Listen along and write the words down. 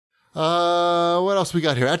What else we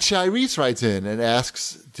got here? Achai Reese writes in and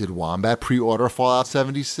asks, did Wombat pre-order Fallout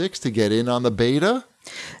 76 to get in on the beta?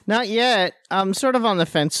 Not yet. I'm sort of on the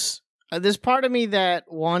fence. There's part of me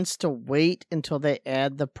that wants to wait until they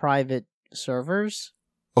add the private servers.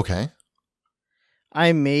 Okay.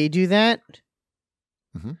 I may do that.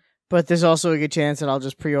 Mm-hmm. But there's also a good chance that I'll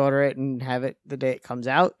just pre-order it and have it the day it comes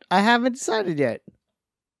out. I haven't decided yet.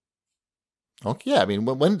 Okay, yeah, I mean,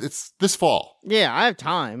 when it's this fall. Yeah, I have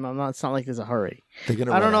time. It's not like there's a hurry. I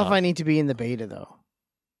don't know if I need to be in the beta, though.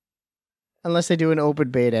 Unless they do an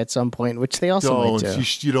open beta at some point, which they also might do.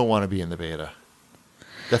 You don't want to be in the beta.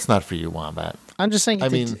 That's not for you, Wombat. I'm just saying,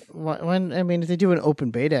 if they do an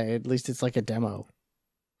open beta, at least it's like a demo.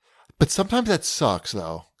 But sometimes that sucks,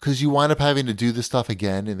 though, because you wind up having to do this stuff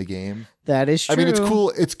again in the game. That is true. I mean, it's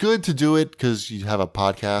cool. It's good to do it because you have a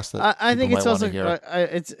podcast that I think it's also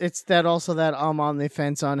it's that also that I'm on the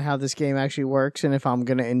fence on how this game actually works and if I'm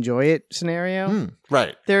going to enjoy it scenario.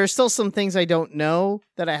 Right. There are still some things I don't know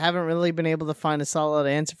that I haven't really been able to find a solid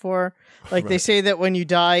answer for. Like they say that when you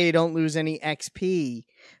die, you don't lose any XP,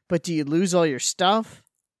 but do you lose all your stuff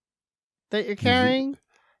that you're carrying?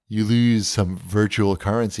 You lose some virtual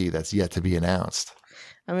currency that's yet to be announced.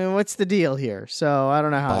 I mean, what's the deal here? So I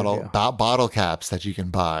don't know how bottle caps that you can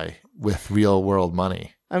buy with real world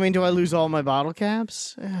money. I mean, do I lose all my bottle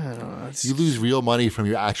caps? I don't know. You lose real money from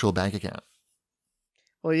your actual bank account.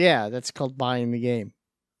 Well, yeah, that's called buying the game.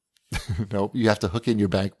 Nope, you have to hook in your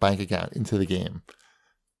bank account into the game.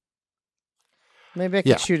 Maybe I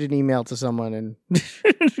could shoot an email to someone and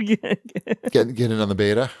get in on the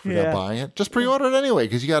beta without buying it. Just pre-order it anyway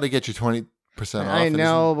because you got to get your 20% off. I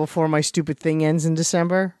know, before my stupid thing ends in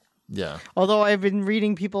December. Yeah. Although I've been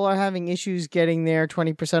reading people are having issues getting their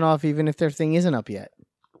 20% off even if their thing isn't up yet.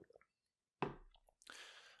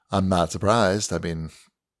 I'm not surprised. I mean,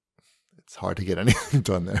 it's hard to get anything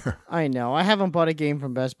done there. I know. I haven't bought a game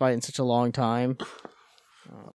from Best Buy in such a long time.